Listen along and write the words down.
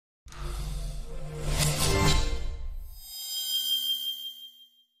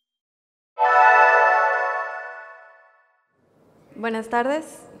Buenas tardes.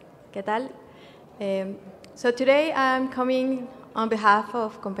 ¿Qué tal? So today I'm coming on behalf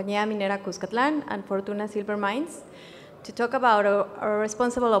of Compañía Minera Cuzcatlán and Fortuna Silver Mines to talk about our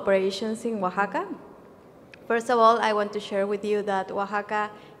responsible operations in Oaxaca. First of all, I want to share with you that Oaxaca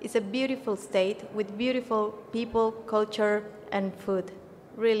is a beautiful state with beautiful people, culture, and food,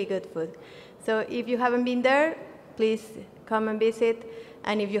 really good food. So if you haven't been there, please come and visit.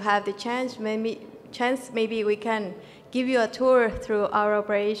 And if you have the chance, maybe we can give you a tour through our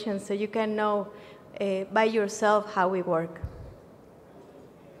operations so you can know by yourself how we work.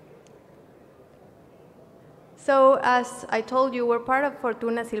 So as I told you, we're part of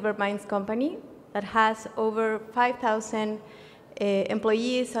Fortuna Silver Mines Company that has over 5,000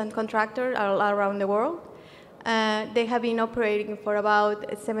 employees and contractors all around the world. They have been operating for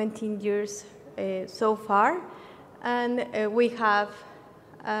about 17 years so far, and we have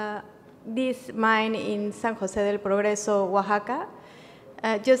this mine in San José del Progreso, Oaxaca.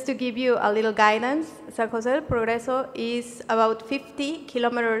 Just to give you a little guidance, San José del Progreso is about 50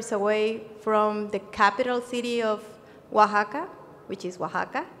 kilometers away from the capital city of Oaxaca, which is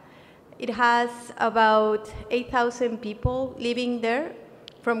Oaxaca. It has about 8,000 people living there,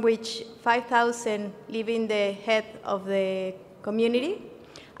 from which 5,000 live in the head of the community.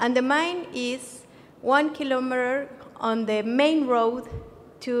 And the mine is 1 kilometer on the main road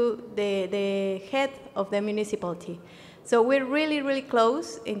to the head of the municipality. So we're really, really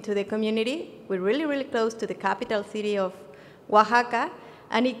close into the community. We're really, really close to the capital city of Oaxaca,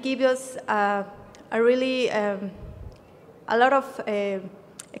 and it gives us a lot of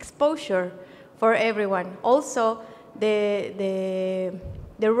exposure for everyone. Also, the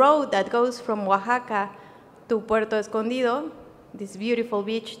road that goes from Oaxaca to Puerto Escondido, this beautiful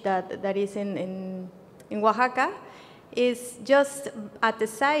beach that is in Oaxaca, is just at the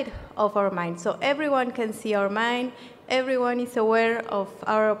side of our mine. So everyone can see our mine, everyone is aware of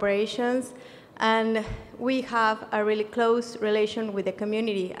our operations, and we have a really close relation with the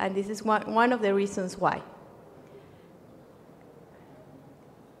community, and this is one of the reasons why.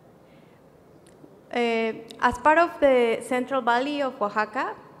 As part of the Central Valley of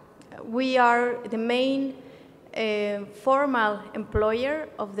Oaxaca, we are the main formal employer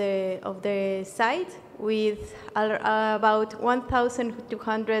of the site, with about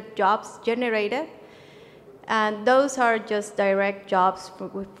 1,200 jobs generated, and those are just direct jobs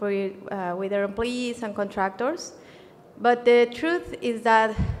with our employees and contractors. But the truth is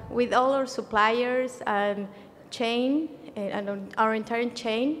that with all our suppliers and chain and our entire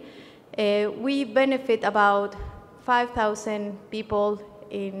chain, we benefit about 5,000 people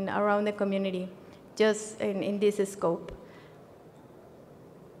around the community, just in this scope.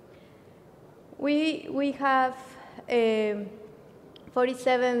 We have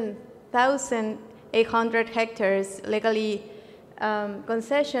 47,800 hectares legally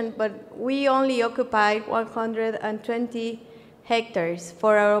concession, but we only occupy 120 hectares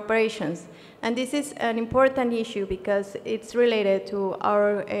for our operations. And this is an important issue because it's related to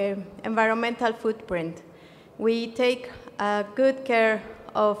our environmental footprint. We take good care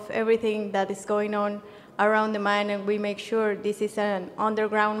of everything that is going on around the mine, and we make sure this is an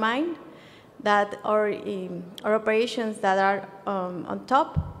underground mine, that our operations that are on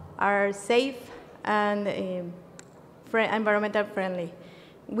top are safe and environmental friendly.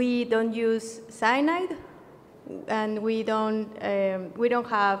 We don't use cyanide, and we don't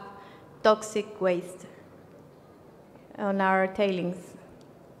have toxic waste on our tailings.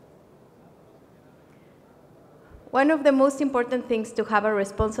 One of the most important things to have a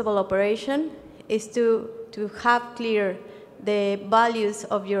responsible operation is to have clear the values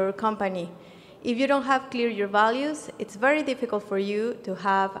of your company. If you don't have clear your values, it's very difficult for you to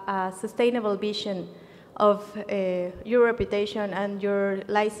have a sustainable vision of your reputation and your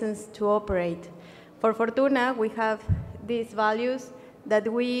license to operate. For Fortuna, we have these values that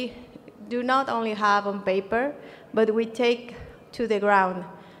we do not only have on paper, but we take to the ground.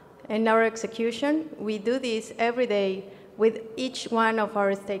 In our execution, we do this every day with each one of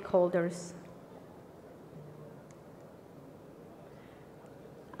our stakeholders.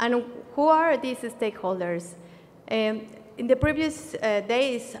 And who are these stakeholders? In the previous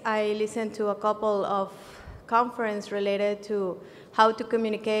days, I listened to a couple of conferences related to how to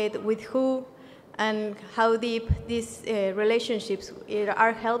communicate with who and how deep these relationships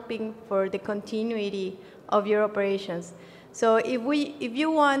are helping for the continuity of your operations. So if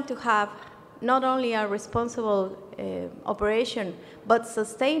you want to have not only a responsible operation, but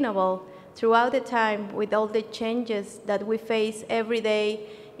sustainable throughout the time with all the changes that we face every day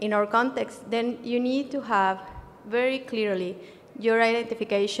in our context, then you need to have very clearly your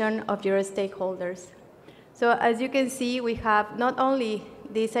identification of your stakeholders. So as you can see, we have not only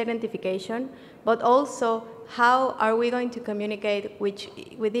this identification, but also how are we going to communicate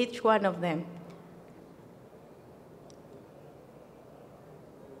with each one of them.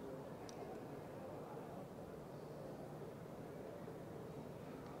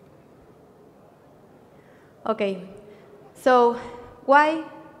 Okay, so why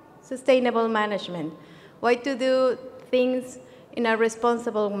sustainable management? Why to do things in a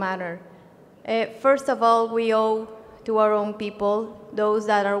responsible manner? First of all, we owe to our own people, those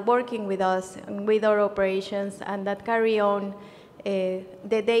that are working with us and with our operations and that carry on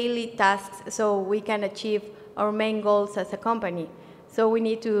the daily tasks so we can achieve our main goals as a company. So we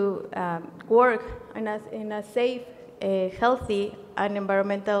need to work in a safe, healthy, and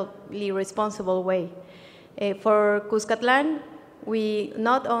environmentally responsible way. For Cuzcatlán, we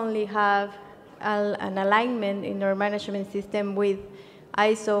not only have an alignment in our management system with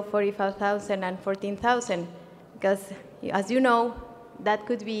ISO 45000 and 14000, because as you know, that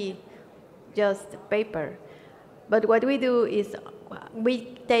could be just paper. But what we do is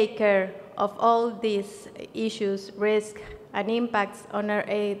we take care of all these issues, risk, and impacts on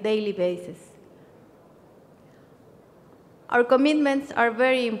a daily basis. Our commitments are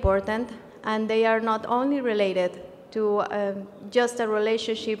very important, and they are not only related to just a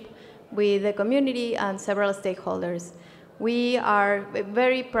relationship with the community and several stakeholders. We are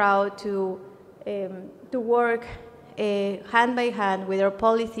very proud to work hand by hand with our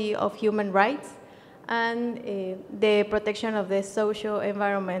policy of human rights and the protection of the social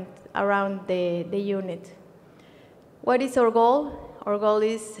environment around the unit. What is our goal? Our goal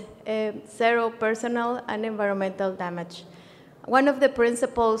is zero personal and environmental damage. One of the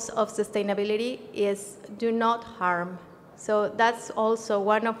principles of sustainability is do not harm. So that's also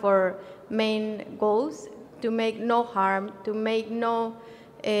one of our main goals, to make no harm, to make no,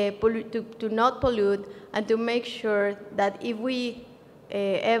 to not pollute, and to make sure that if we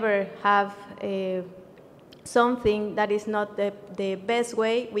ever have something that is not the best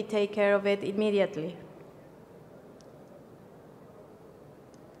way, we take care of it immediately.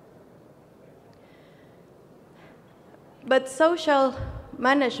 But social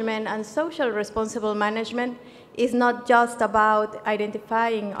management and social responsible management is not just about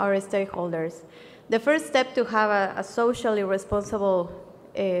identifying our stakeholders. The first step to have a socially responsible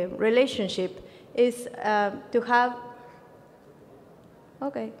relationship is to have,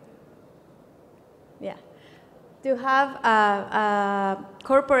 to have a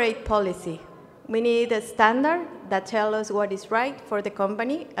corporate policy. We need a standard that tells us what is right for the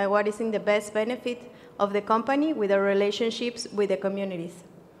company and what is in the best benefit of the company with our relationships with the communities.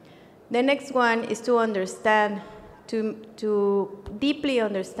 The next one is to understand, to deeply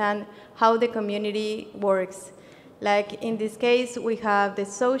understand how the community works. Like in this case, we have the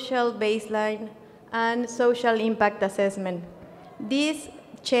social baseline and social impact assessment. These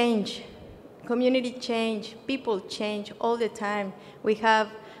change, community change, people change all the time. We have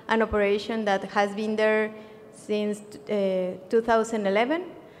an operation that has been there since 2011.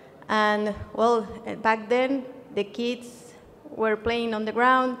 And well, back then, the kids were playing on the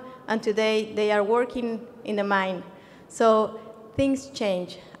ground, and today they are working in the mine. So things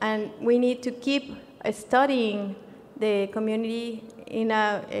change, and we need to keep studying the community in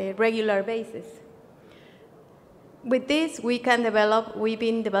a regular basis. With this, we've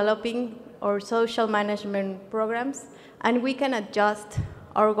been developing our social management programs, and we can adjust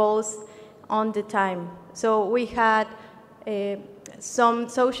our goals on the time. So we had some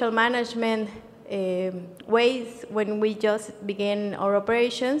social management ways when we just began our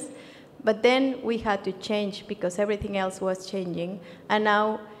operations, but then we had to change because everything else was changing. And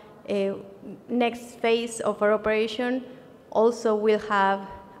now, next phase of our operation also will have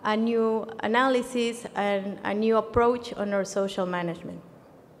a new analysis and a new approach on our social management.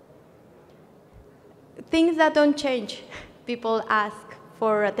 Things that don't change, people ask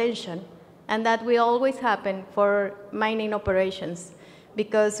for attention. And that will always happen for mining operations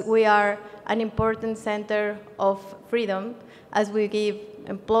because we are an important center of freedom as we give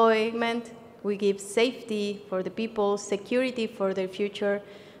employment, we give safety for the people, security for their future,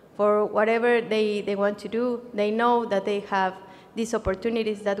 for whatever they want to do. They know that they have these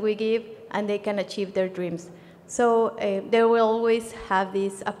opportunities that we give and they can achieve their dreams. So they will always have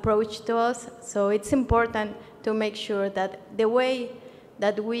this approach to us. So it's important to make sure that the way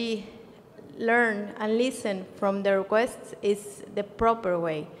that we learn and listen from the requests is the proper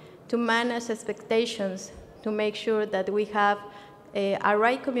way to manage expectations, to make sure that we have a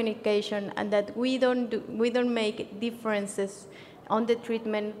right communication and that we don't make differences on the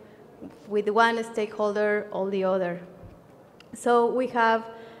treatment with one stakeholder or the other. So we have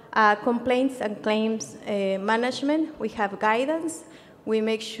Complaints and claims management, we have guidance. We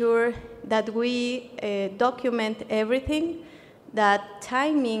make sure that we document everything, that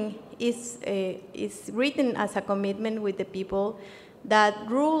timing is written as a commitment with the people, that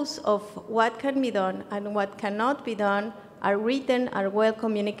rules of what can be done and what cannot be done are written, are well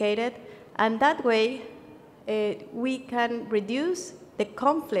communicated, and that way we can reduce the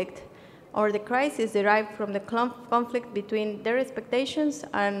conflict or the crisis derived from the conflict between their expectations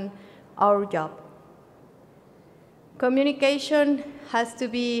and our job. Communication has to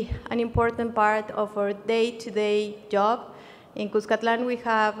be an important part of our day-to-day job. In Cuzcatlán, we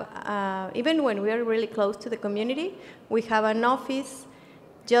have, even when we are really close to the community, we have an office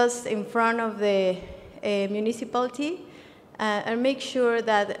just in front of the municipality and make sure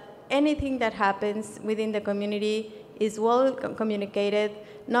that anything that happens within the community is well communicated,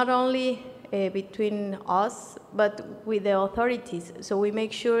 not only between us, but with the authorities. So we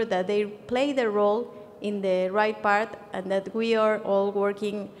make sure that they play their role in the right part and that we are all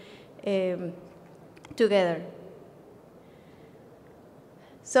working together.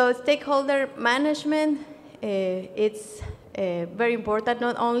 So stakeholder management, it's very important,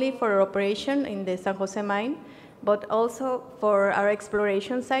 not only for our operation in the San Jose mine, but also for our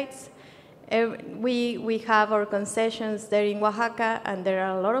exploration sites. We have our concessions there in Oaxaca, and there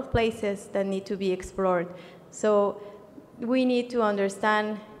are a lot of places that need to be explored. So we need to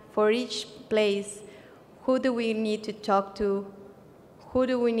understand for each place, who do we need to talk to, who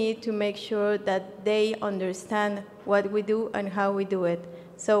do we need to make sure that they understand what we do and how we do it.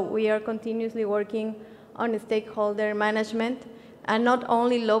 So we are continuously working on stakeholder management, and not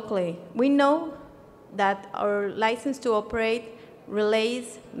only locally. We know that our license to operate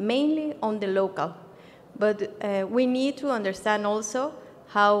relays mainly on the local, but we need to understand also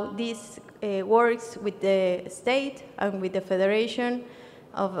how this works with the state and with the federation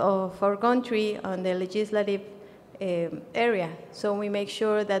of our country on the legislative area. So we make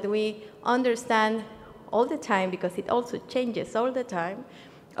sure that we understand all the time, because it also changes all the time,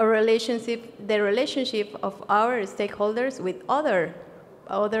 our relationship, the relationship of our stakeholders with other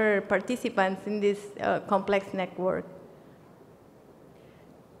participants in this complex network.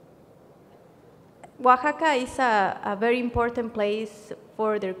 Oaxaca is a very important place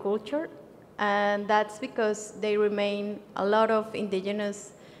for their culture, and that's because they remain a lot of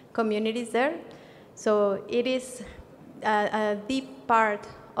indigenous communities there. So it is a deep part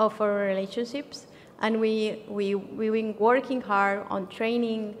of our relationships, and we've been working hard on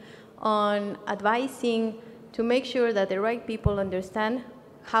training, on advising, to make sure that the right people understand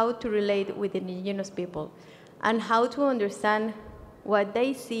how to relate with indigenous people and how to understand what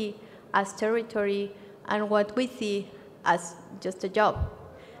they see as territory and what we see as just a job.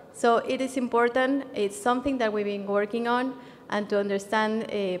 So it is important, it's something that we've been working on, and to understand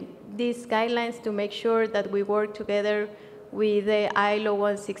these guidelines, to make sure that we work together with the ILO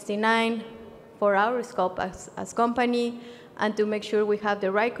 169 for our scope as company, and to make sure we have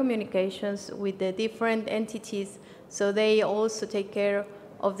the right communications with the different entities so they also take care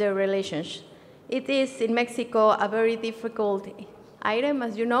of their relations. It is in Mexico a very difficult item,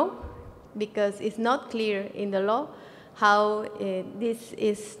 as you know, because it's not clear in the law how this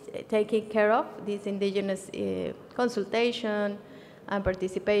is taken care of, this indigenous consultation and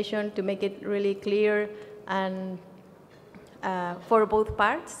participation, to make it really clear and for both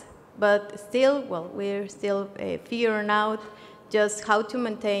parts. But still, well, we're still figuring out just how to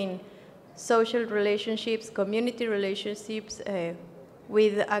maintain social relationships, community relationships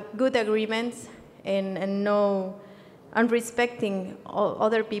with good agreements and respecting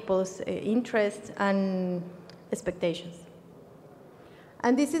other people's interests and expectations.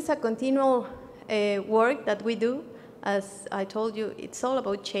 And this is a continual work that we do. As I told you, it's all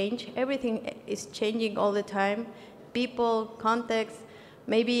about change. Everything is changing all the time. People, context.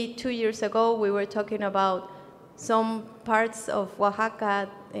 Maybe 2 years ago, we were talking about some parts of Oaxaca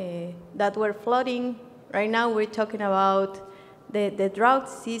that were flooding. Right now, we're talking about the drought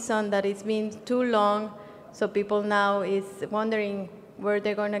season that it's been too long. So people now is wondering where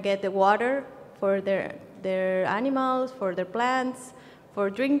they're going to get the water for their animals, for their plants, for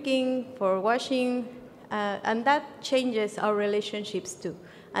drinking, for washing, and that changes our relationships too.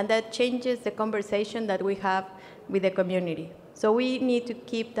 And that changes the conversation that we have with the community. So we need to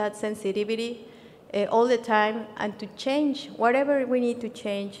keep that sensitivity all the time, and to change whatever we need to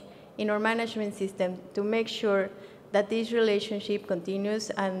change in our management system to make sure that this relationship continues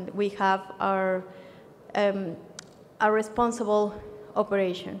and we have our responsible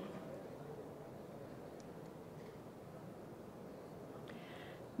operation.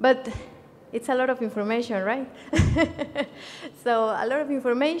 But It's a lot of information, right? So a lot of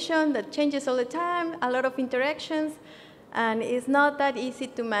information that changes all the time, a lot of interactions, and it's not that easy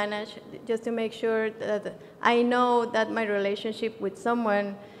to manage, just to make sure that I know that my relationship with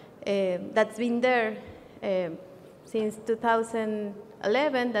someone that's been there since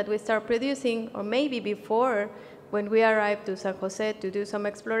 2011 that we start producing, or maybe before when we arrived to San Jose to do some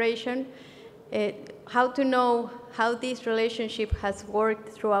exploration, how to know how this relationship has worked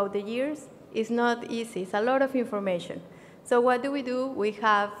throughout the years is not easy. It's a lot of information. So what do? We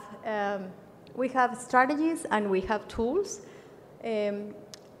have strategies and we have tools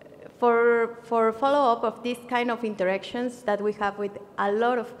for follow-up of these kind of interactions that we have with a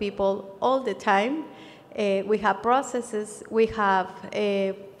lot of people all the time. We have processes, we have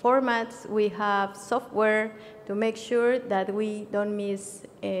formats, we have software to make sure that we don't miss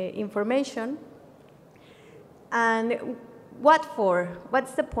information. And what for?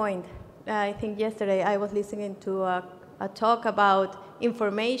 What's the point? I think yesterday I was listening to a talk about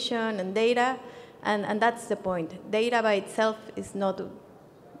information and data, and that's the point. Data by itself is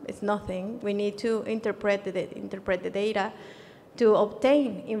nothing. We need to interpret the data to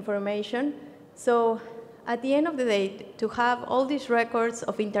obtain information. So at the end of the day, to have all these records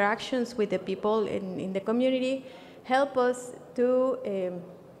of interactions with the people in the community help us to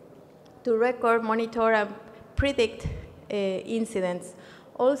record, monitor, and predict incidents.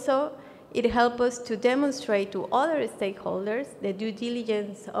 Also, it helps us to demonstrate to other stakeholders the due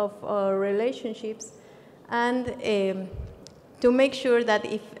diligence of our relationships, and to make sure that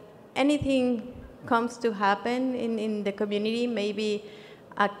if anything comes to happen in the community, maybe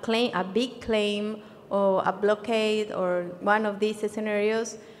a big claim or a blockade or one of these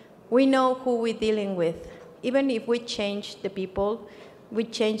scenarios, we know who we're dealing with. Even if we change the people, we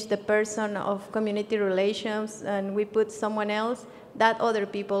change the person of community relations and we put someone else, that other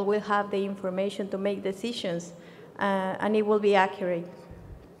people will have the information to make decisions, and it will be accurate.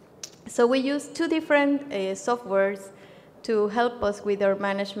 So we use two different softwares to help us with our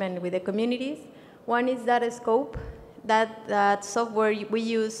management with the communities. One is Datascope. That software we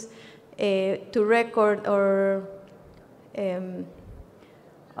use to record our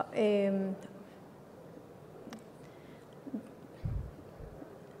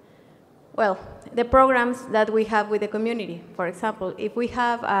well, the programs that we have with the community. For example, if we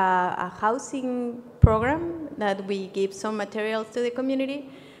have a housing program that we give some materials to the community,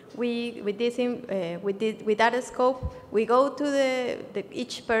 with Datascope, we go to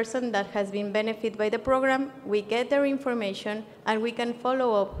each person that has been benefited by the program, we get their information, and we can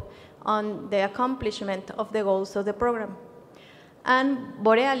follow up on the accomplishment of the goals of the program. And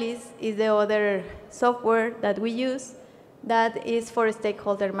Borealis is the other software that we use that is for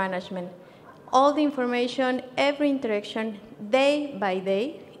stakeholder management. All the information, every interaction, day by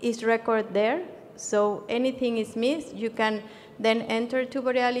day, is recorded there. So anything is missed, you can then enter to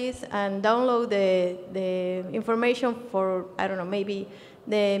Borealis and download the information for, I don't know, maybe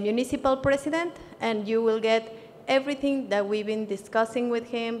the municipal president, and you will get everything that we've been discussing with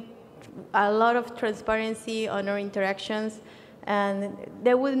him, a lot of transparency on our interactions, and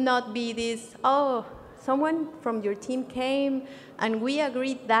there will not be this, oh, someone from your team came and we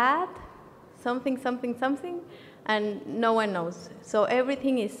agreed that, something, and no one knows. So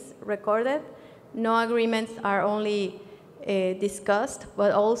everything is recorded. No agreements are only discussed,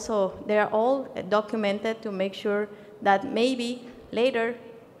 but also they are all documented to make sure that maybe later,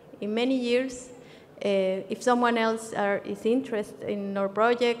 in many years, if someone else is interested in our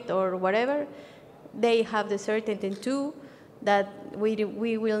project or whatever, they have the certainty too that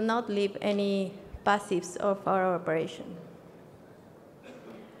we will not leave any passives of our operation.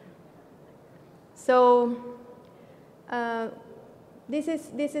 So this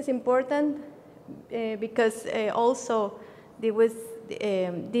is important because also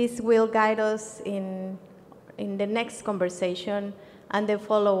this will guide us in the next conversation and the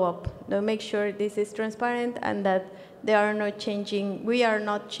follow-up to make sure this is transparent and that we are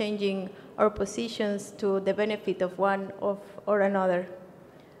not changing our positions to the benefit of one or another.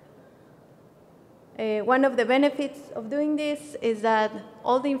 One of the benefits of doing this is that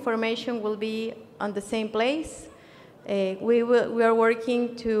all the information will be on the same place. We are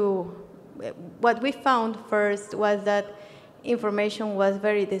working to, what we found first was that information was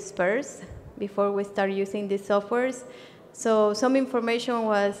very dispersed before we start using these softwares. So some information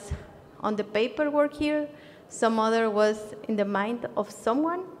was on the paperwork here, some other was in the mind of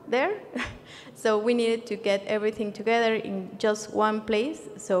someone there. So we needed to get everything together in just one place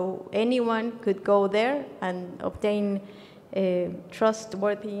so anyone could go there and obtain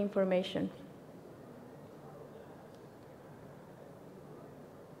trustworthy information.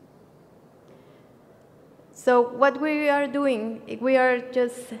 So what we are doing, we are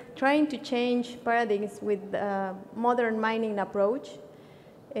just trying to change paradigms with modern mining approach.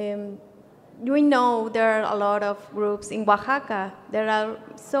 We know there are a lot of groups in Oaxaca. There are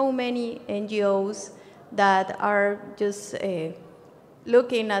so many NGOs that are just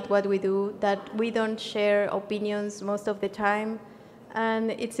looking at what we do, that we don't share opinions most of the time. And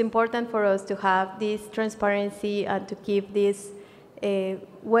it's important for us to have this transparency and to keep this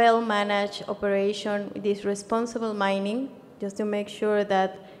well-managed operation, this responsible mining, just to make sure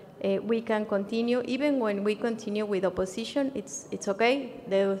that we can continue. Even when we continue with opposition, it's okay,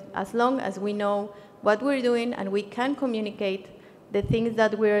 as long as we know what we're doing and we can communicate the things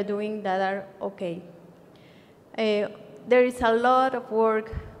that we are doing that are okay. There is a lot of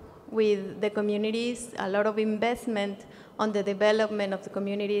work with the communities, a lot of investment on the development of the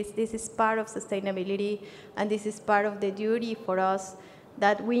communities. This is part of sustainability, and this is part of the duty for us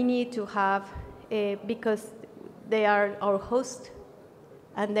that we need to have because they are our host,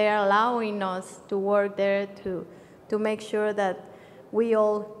 and they are allowing us to work there to make sure that we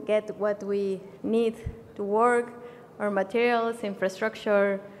all get what we need to work, our materials,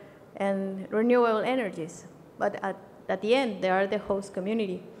 infrastructure, and renewable energies. But at the end, they are the host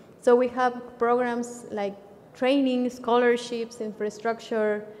community. So we have programs like training, scholarships,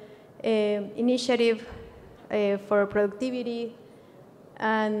 infrastructure, initiative for productivity,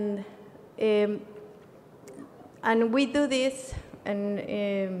 and we do this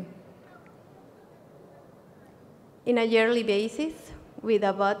in a yearly basis with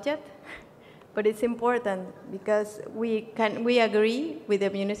a budget, but it's important because we agree with the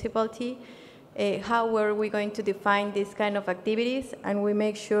municipality how are we going to define these kind of activities, and we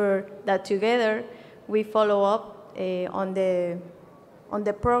make sure that together we follow up on the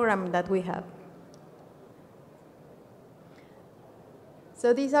program that we have.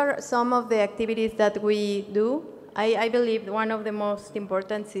 So these are some of the activities that we do. I believe one of the most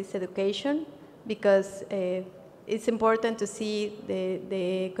important is education, because it's important to see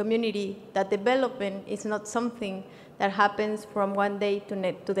the community that development is not something that happens from one day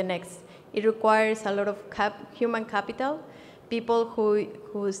to the next. It requires a lot of human capital, people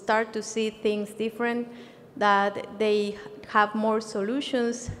who start to see things different, that they have more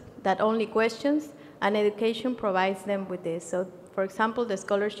solutions than only questions, and education provides them with this. So, for example, the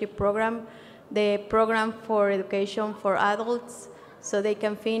scholarship program, the program for education for adults, so they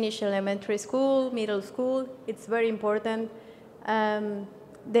can finish elementary school, middle school, it's very important.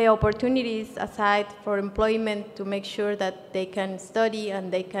 The opportunities aside for employment to make sure that they can study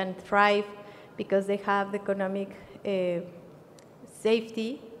and they can thrive because they have the economic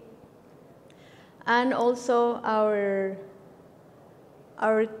safety. And also our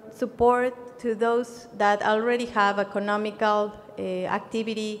support to those that already have economical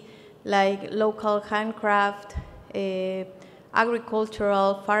activity, like local handcraft,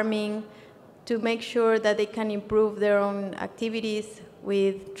 agricultural farming, to make sure that they can improve their own activities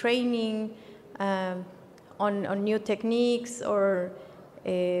with training on new techniques or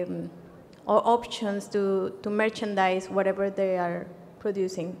options to merchandise whatever they are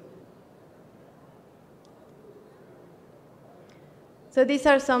producing. So these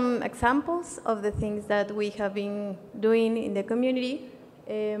are some examples of the things that we have been doing in the community.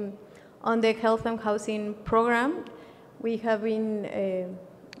 On the health and housing program, we have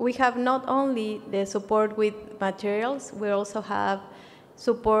not only the support with materials, we also have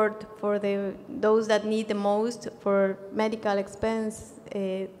support for those that need the most, for medical expense,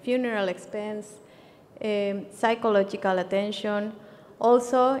 funeral expense, psychological attention.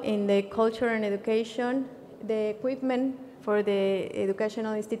 Also in the culture and education, the equipment for the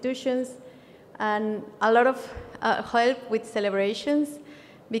educational institutions, and a lot of help with celebrations,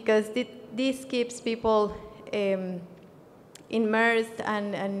 because this keeps people immersed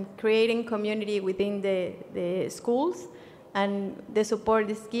and creating community within the schools, and the support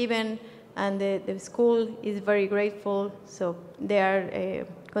is given, and the school is very grateful, so they are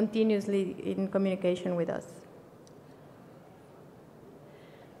continuously in communication with us.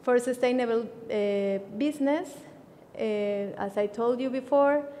 For sustainable business, as I told you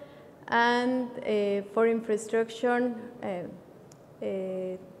before, and for infrastructure,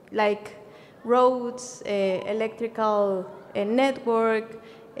 like roads, electrical network,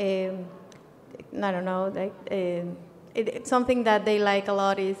 I don't know, like, it's something that they like a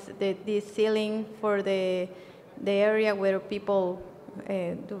lot is this ceiling for the area where people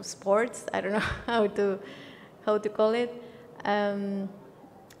do sports. I don't know how to call it.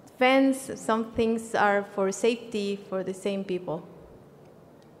 Fence, some things are for safety for the same people.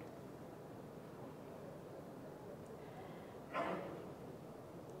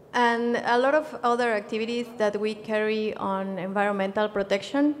 And a lot of other activities that we carry on environmental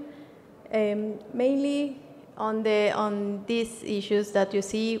protection, mainly on these issues that you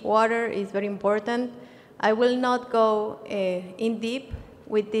see. Water is very important. I will not go in deep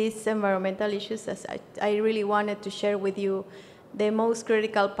with these environmental issues, as I really wanted to share with you the most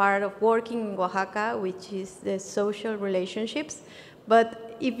critical part of working in Oaxaca, which is the social relationships.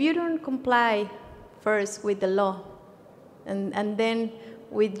 But if you don't comply first with the law and then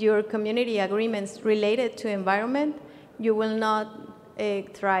with your community agreements related to environment, you will not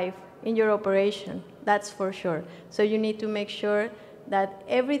thrive in your operation, that's for sure. So you need to make sure that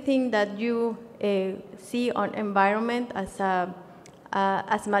everything that you see on environment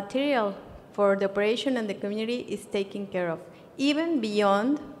as material for the operation and the community is taken care of, even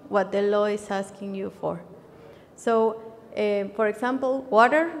beyond what the law is asking you for. So, for example,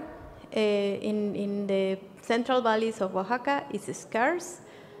 water in the central valleys of Oaxaca is scarce,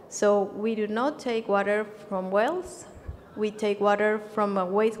 so we do not take water from wells. We take water from a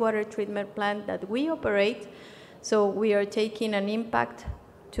wastewater treatment plant that we operate, so we are taking an impact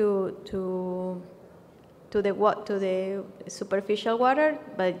to the superficial water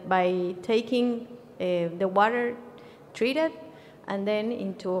by taking the water treated and then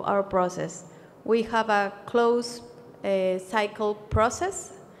into our process. We have a closed cycle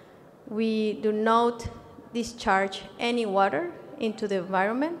process. We do not discharge any water into the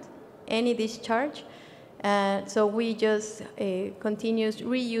environment, any discharge. So we just continue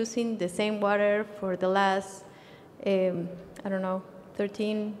reusing the same water for the last, I don't know,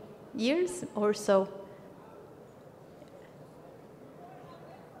 13 years or so.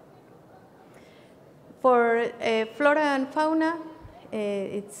 For flora and fauna,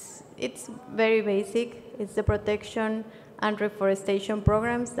 it's very basic. It's the protection and reforestation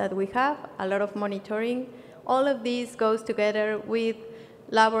programs that we have, a lot of monitoring. All of these goes together with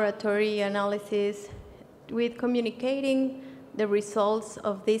laboratory analysis, with communicating the results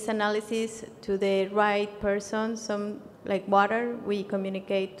of this analysis to the right person. Some, like water, we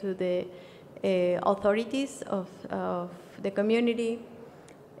communicate to the authorities of the community.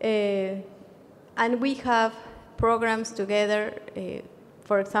 And we have programs together,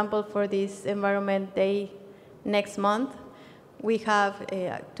 for example, for this Environment Day next month. We have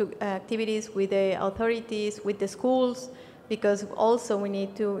activities with the authorities, with the schools, because also we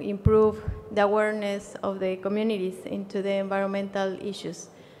need to improve the awareness of the communities into the environmental issues.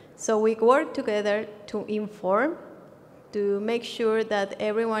 So we work together to inform, to make sure that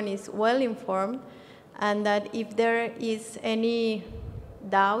everyone is well informed, and that if there is any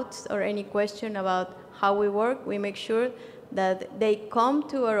doubts or any question about how we work, we make sure that they come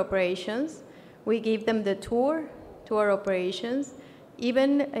to our operations. We give them the tour to our operations.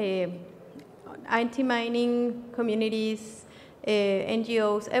 Even anti-mining communities,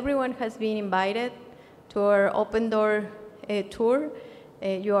 NGOs, everyone has been invited to our open door tour.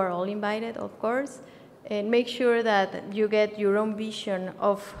 You are all invited, of course. And make sure that you get your own vision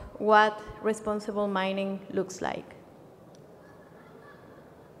of what responsible mining looks like.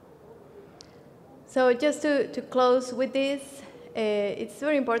 So just to close with this, it's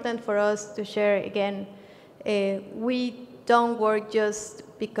very important for us to share again, we don't work just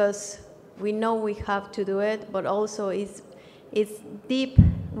because we know we have to do it, but also it's deep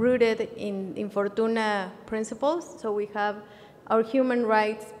rooted in Fortuna principles. So we have our human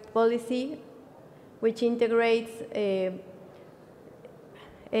rights policy, which integrates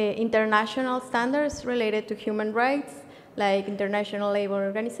international standards related to human rights, like International Labour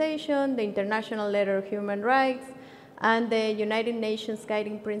Organization, the International Letter of Human Rights, and the United Nations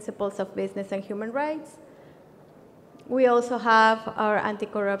Guiding Principles of Business and Human Rights. We also have our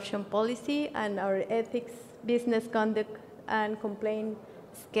anti-corruption policy and our ethics, business conduct, and complaint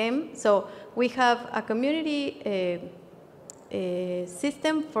scheme. So we have a community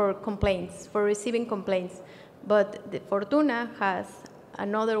system for complaints, for receiving complaints, but the Fortuna has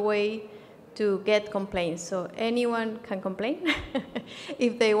another way to get complaints. So anyone can complain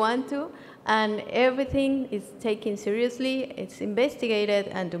if they want to, and everything is taken seriously, it's investigated,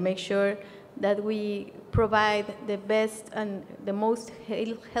 and to make sure that we provide the best and the most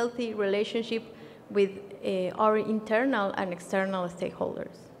healthy relationship with our internal and external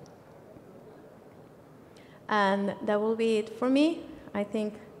stakeholders. And that will be it for me. I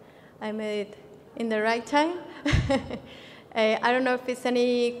think I made it in the right time. I don't know if it's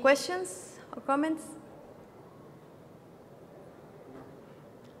any questions or comments?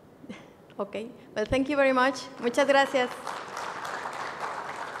 Okay, well, thank you very much. Muchas gracias.